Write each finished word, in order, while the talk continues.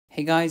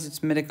Hey guys, it's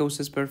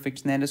Medicosis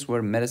Perfectionalis,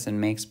 where medicine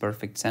makes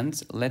perfect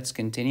sense. Let's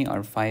continue our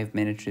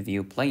 5-minute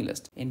review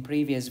playlist. In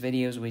previous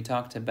videos, we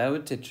talked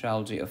about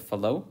tetralogy of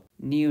Fallot,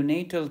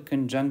 neonatal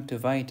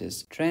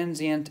conjunctivitis,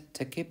 transient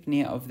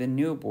tachypnea of the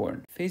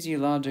newborn,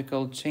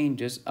 physiological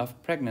changes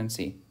of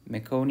pregnancy,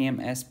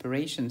 meconium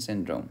aspiration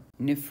syndrome,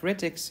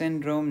 nephritic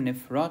syndrome,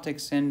 nephrotic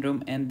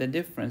syndrome, and the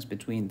difference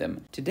between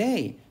them.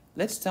 Today,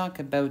 let's talk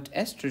about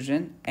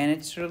estrogen and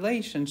its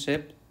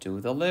relationship to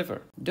the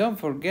liver. Don't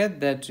forget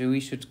that we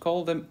should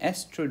call them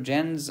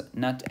estrogens,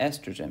 not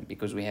estrogen,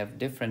 because we have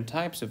different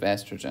types of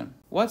estrogen.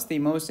 What's the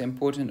most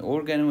important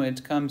organ when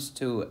it comes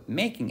to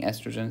making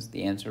estrogens?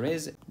 The answer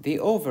is the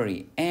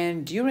ovary,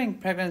 and during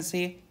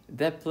pregnancy,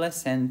 the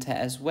placenta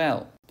as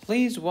well.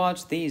 Please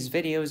watch these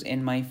videos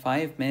in my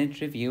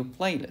 5-minute review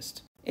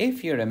playlist.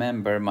 If you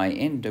remember my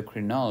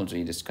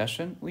endocrinology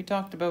discussion, we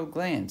talked about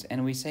glands,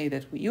 and we say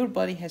that your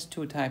body has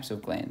 2 types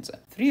of glands.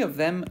 3 of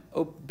them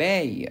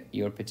obey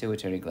your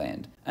pituitary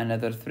gland.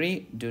 Another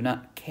 3 do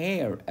not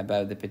care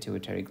about the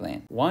pituitary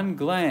gland. 1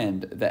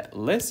 gland that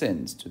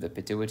listens to the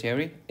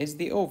pituitary is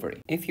the ovary.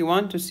 If you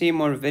want to see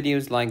more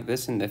videos like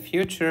this in the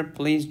future,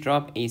 please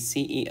drop a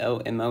CEO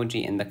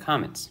emoji in the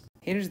comments.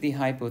 Here's the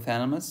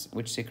hypothalamus,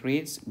 which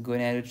secretes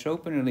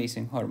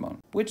gonadotropin-releasing hormone,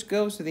 which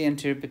goes to the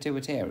anterior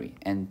pituitary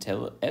and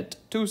tell it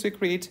to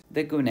secrete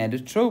the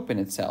gonadotropin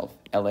itself,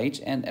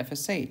 LH and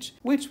FSH,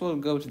 which will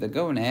go to the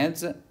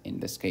gonads, in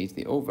this case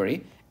the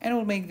ovary, and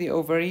will make the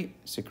ovary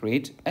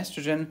secrete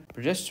estrogen,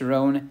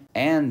 progesterone,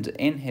 and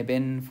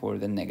inhibin for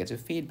the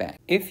negative feedback.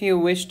 If you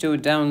wish to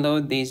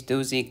download these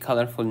doozy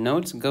colorful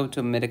notes, go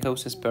to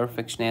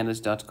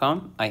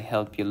medicosisperfectionalis.com. I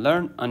help you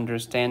learn,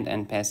 understand,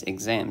 and pass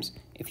exams.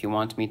 If you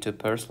want me to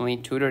personally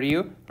tutor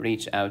you,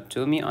 reach out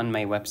to me on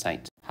my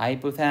website.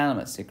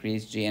 Hypothalamus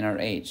secretes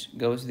GnRH,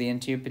 goes to the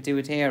anterior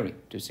pituitary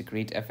to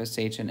secrete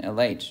FSH and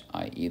LH,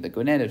 i.e. the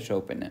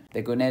gonadotropin.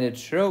 The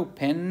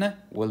gonadotropin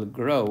will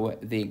grow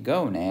the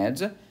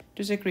gonads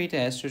to secrete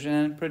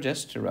estrogen and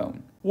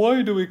progesterone.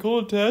 Why do we call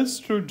it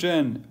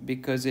estrogen?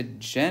 Because it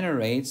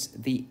generates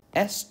the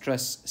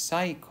estrous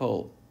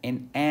cycle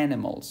in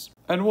animals.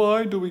 And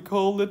why do we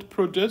call it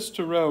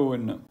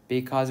progesterone?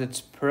 Because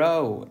it's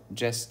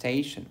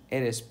pro-gestation.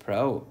 It is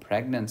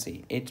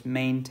pro-pregnancy. It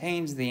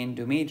maintains the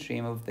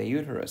endometrium of the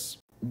uterus.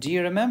 Do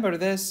you remember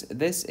this?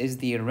 This is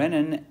the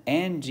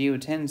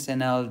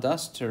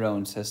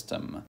renin-angiotensin-aldosterone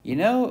system. You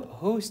know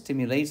who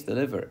stimulates the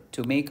liver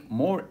to make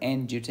more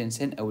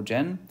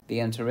angiotensinogen? The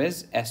answer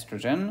is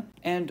estrogen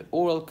and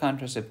oral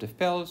contraceptive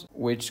pills,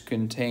 which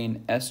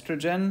contain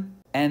estrogen.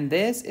 And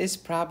this is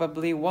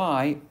probably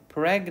why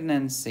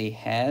pregnancy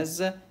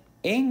has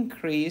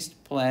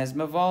increased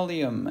plasma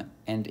volume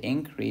and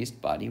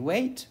increased body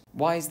weight.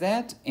 Why is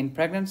that? In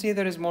pregnancy,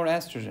 there is more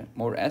estrogen.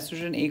 More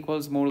estrogen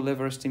equals more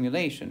liver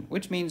stimulation,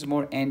 which means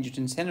more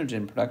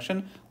angiotensinogen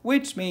production,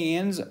 which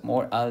means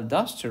more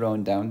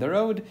aldosterone down the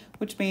road,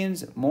 which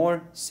means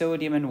more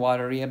sodium and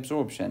water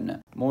reabsorption.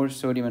 More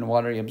sodium and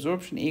water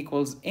reabsorption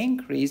equals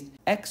increased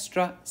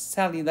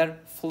extracellular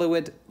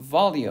fluid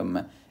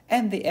volume.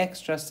 And the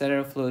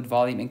extracellular fluid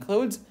volume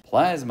includes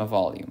plasma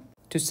volume.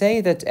 To say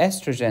that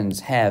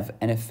estrogens have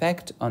an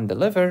effect on the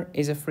liver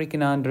is a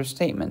freaking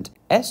understatement.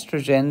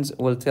 Estrogens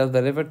will tell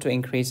the liver to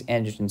increase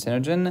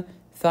angiotensinogen,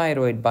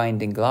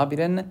 thyroid-binding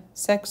globulin,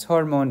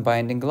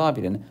 sex-hormone-binding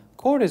globulin,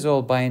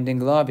 cortisol-binding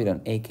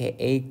globulin,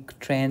 aka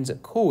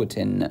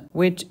transcortin,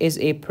 which is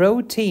a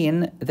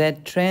protein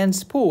that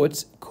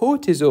transports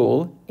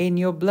cortisol in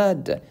your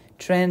blood.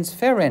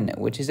 Transferrin,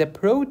 which is a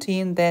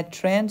protein that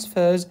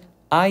transfers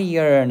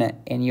iron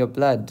in your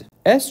blood.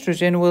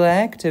 Estrogen will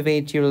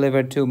activate your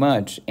liver too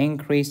much,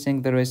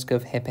 increasing the risk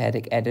of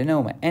hepatic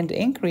adenoma and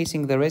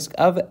increasing the risk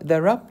of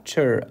the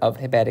rupture of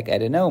hepatic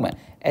adenoma,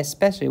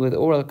 especially with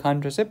oral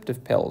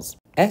contraceptive pills.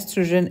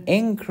 Estrogen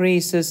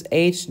increases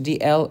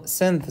HDL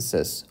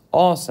synthesis.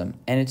 Awesome.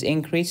 And it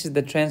increases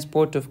the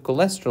transport of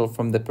cholesterol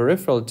from the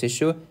peripheral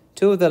tissue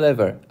to the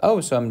liver.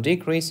 Oh, so I'm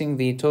decreasing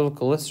the total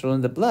cholesterol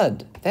in the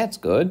blood. That's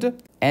good.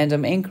 And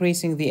I'm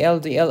increasing the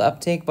LDL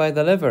uptake by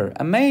the liver.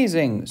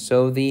 Amazing!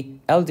 So the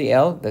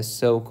LDL, the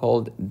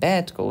so-called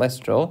bad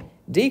cholesterol,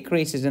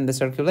 decreases in the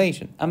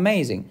circulation.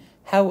 Amazing.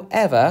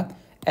 However,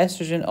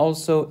 estrogen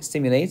also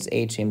stimulates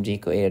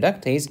HMG-CoA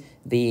reductase,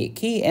 the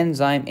key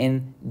enzyme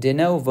in de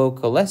novo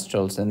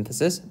cholesterol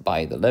synthesis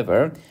by the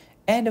liver.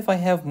 And if I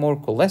have more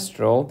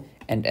cholesterol,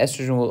 and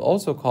estrogen will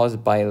also cause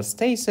bile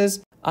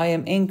stasis, I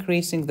am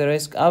increasing the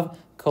risk of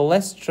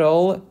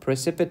cholesterol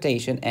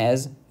precipitation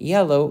as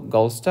yellow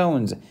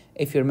gallstones.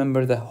 If you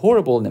remember the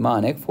horrible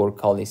mnemonic for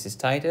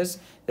cholecystitis,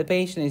 the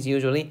patient is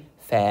usually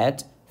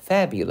fat,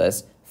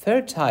 fabulous,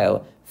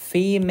 fertile,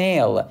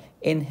 female,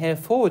 in her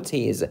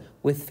 40s,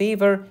 with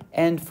fever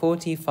and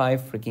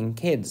 45 freaking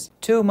kids.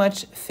 Too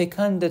much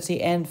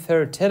fecundity and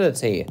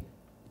fertility.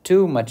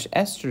 Too much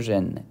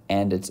estrogen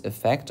and its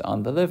effect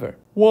on the liver.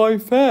 Why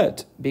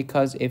fat?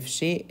 Because if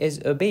she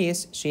is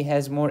obese, she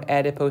has more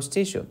adipose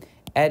tissue.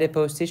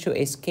 Adipose tissue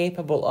is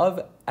capable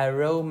of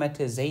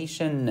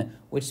aromatization,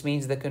 which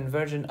means the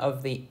conversion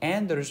of the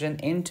androgen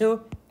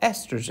into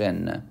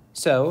estrogen.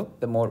 So,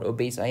 the more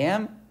obese I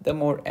am, the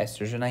more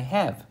estrogen I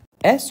have.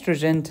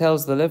 Estrogen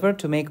tells the liver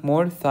to make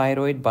more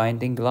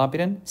thyroid-binding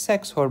globulin,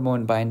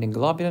 sex-hormone-binding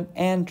globulin,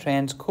 and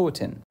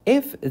transcortin.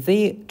 If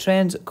the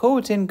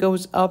transcortin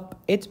goes up,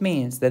 it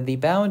means that the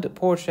bound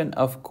portion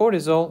of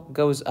cortisol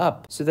goes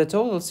up, so the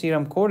total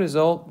serum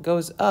cortisol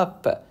goes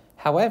up.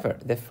 However,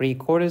 the free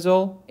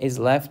cortisol is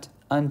left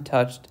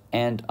untouched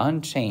and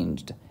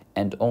unchanged,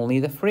 and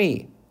only the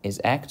free is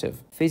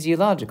active,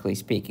 physiologically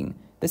speaking.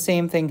 The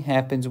same thing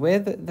happens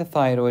with the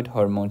thyroid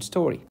hormone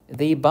story.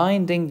 The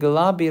binding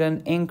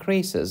globulin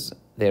increases.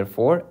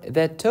 Therefore,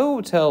 the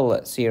total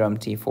serum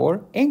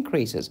T4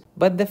 increases,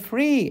 but the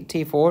free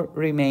T4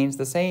 remains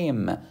the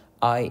same,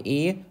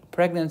 i.e.,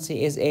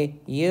 pregnancy is a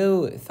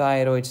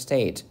euthyroid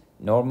state.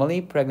 Normally,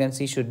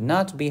 pregnancy should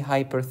not be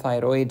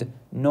hyperthyroid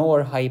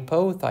nor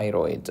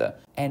hypothyroid.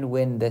 And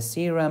when the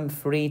serum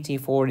free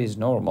T4 is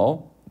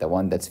normal, the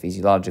one that's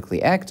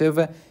physiologically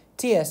active,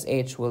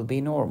 TSH will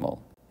be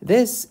normal.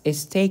 This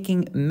is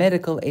taking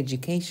medical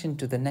education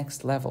to the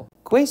next level.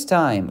 Quiz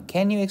time!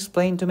 Can you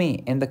explain to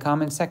me in the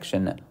comment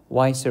section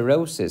why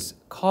cirrhosis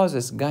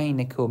causes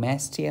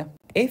gynecomastia?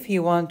 If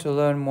you want to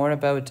learn more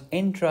about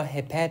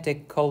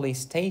intrahepatic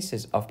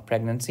cholestasis of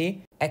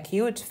pregnancy,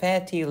 acute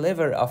fatty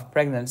liver of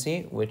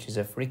pregnancy, which is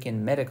a freaking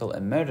medical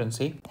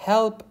emergency,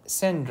 HELP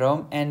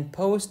syndrome, and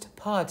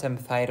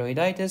postpartum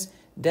thyroiditis,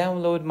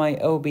 download my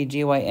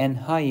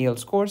OBGYN high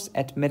yields course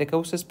at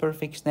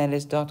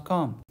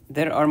medicosisperfectionalis.com.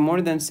 There are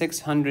more than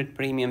 600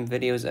 premium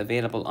videos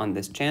available on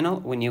this channel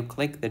when you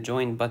click the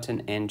join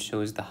button and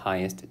choose the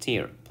highest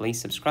tier.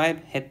 Please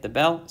subscribe, hit the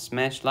bell,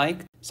 smash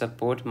like,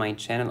 support my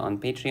channel on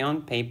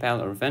Patreon,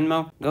 PayPal, or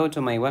Venmo. Go to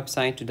my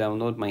website to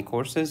download my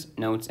courses,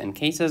 notes, and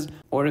cases,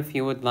 or if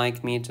you would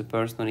like me to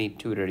personally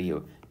tutor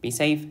you. Be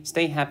safe,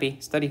 stay happy,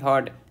 study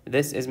hard.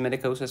 This is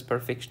Medicosis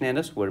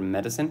Perfectionalis, where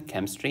medicine,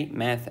 chemistry,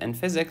 math, and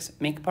physics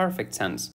make perfect sense.